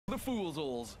The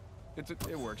fool's.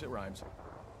 It works, it rhymes.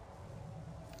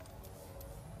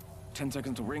 10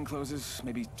 seconds till ring closes.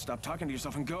 Maybe stop talking to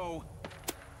yourself and go.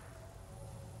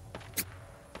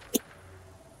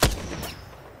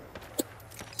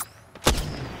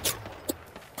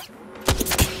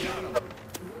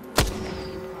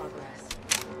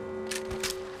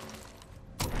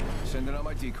 Sending out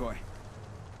my decoy.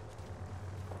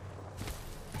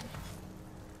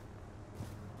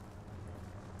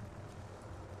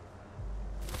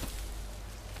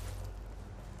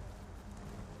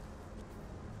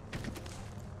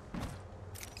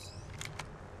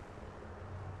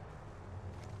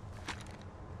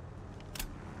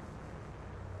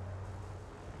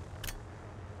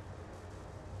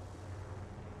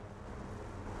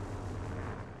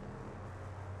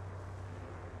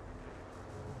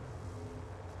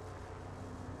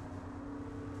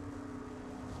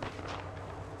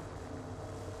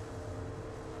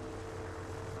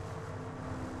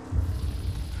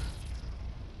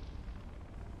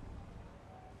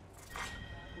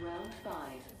 Round 5,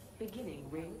 beginning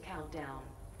ring countdown.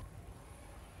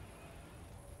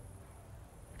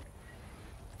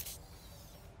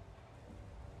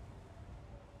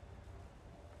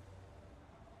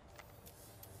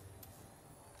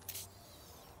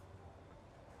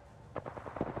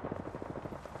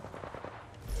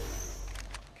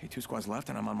 Okay, 2 squads left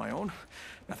and I'm on my own.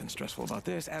 Nothing stressful about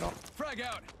this at all. Frag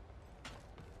out!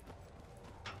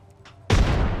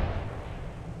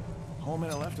 Whole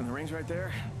minute left and the ring's right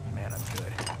there. Man, I'm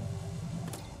good.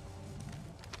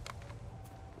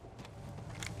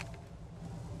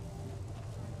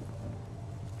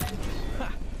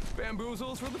 Ha!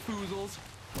 Bamboozles for the foozles.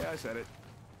 Yeah, I said it.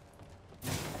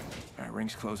 All right,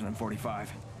 ring's closing in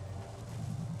 45.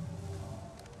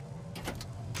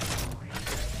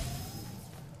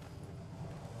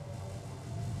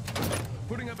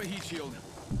 Putting up a heat shield.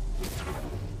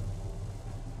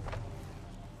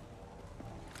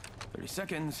 30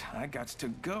 seconds. I gots to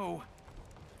go.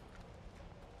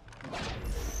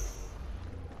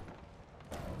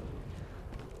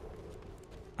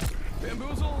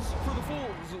 Bamboozles for the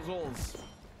fools.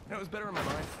 That was better in my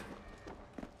mind.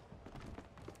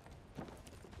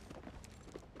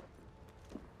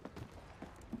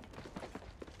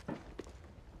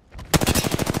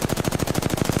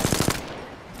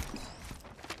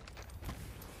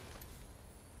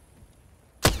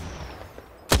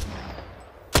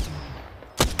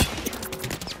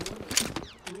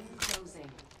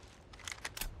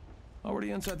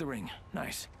 Already inside the ring.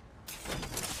 Nice.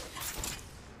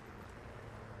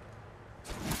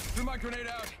 Threw my grenade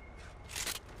out.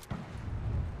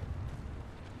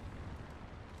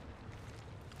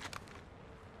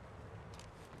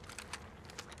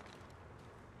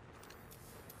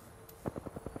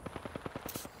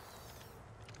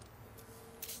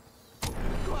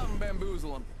 Go out and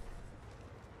bamboozle him.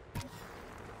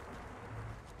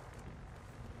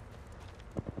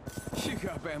 You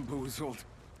got bamboozled.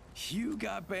 You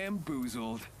got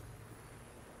bamboozled.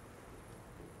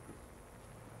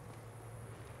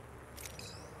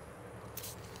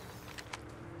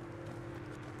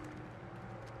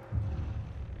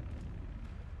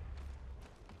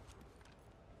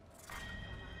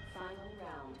 Final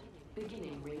round,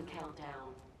 beginning ring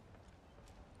countdown.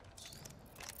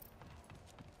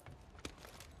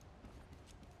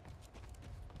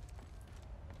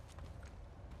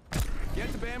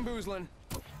 Get to bamboozling.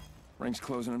 Ring's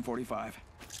closing in 45.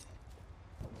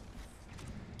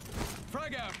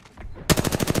 Frag out!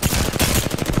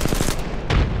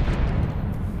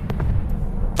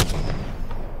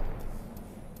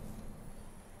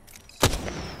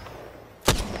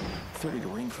 .30 to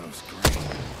ring close, great.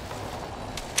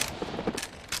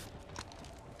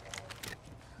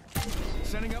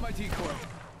 Sending out my decoy.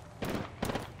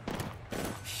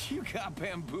 You got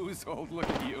bamboozled, look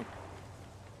at you.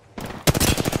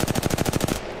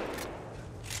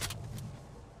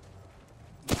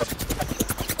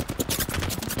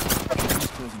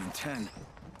 Closing in 10.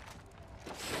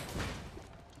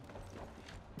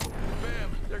 Bam!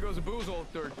 There goes a boozle,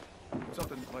 or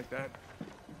something like that.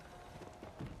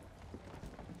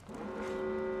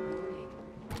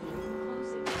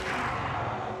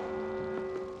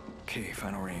 Okay,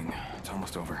 final ring. It's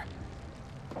almost over.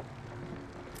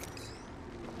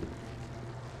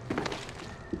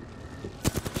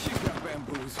 She got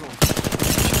bamboozled.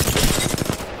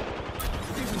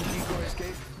 Even the decoy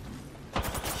escape.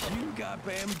 You got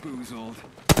bamboozled.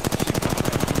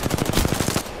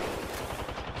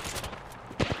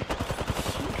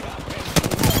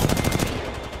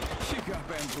 She got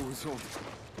bamboozled.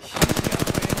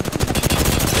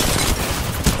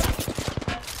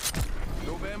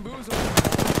 No bamboozle.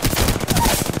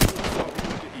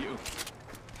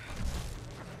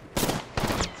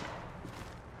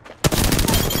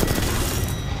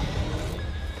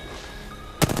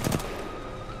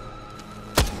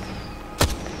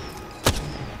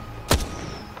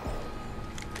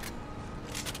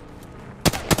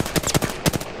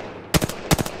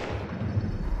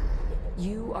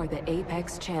 are the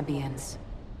Apex Champions.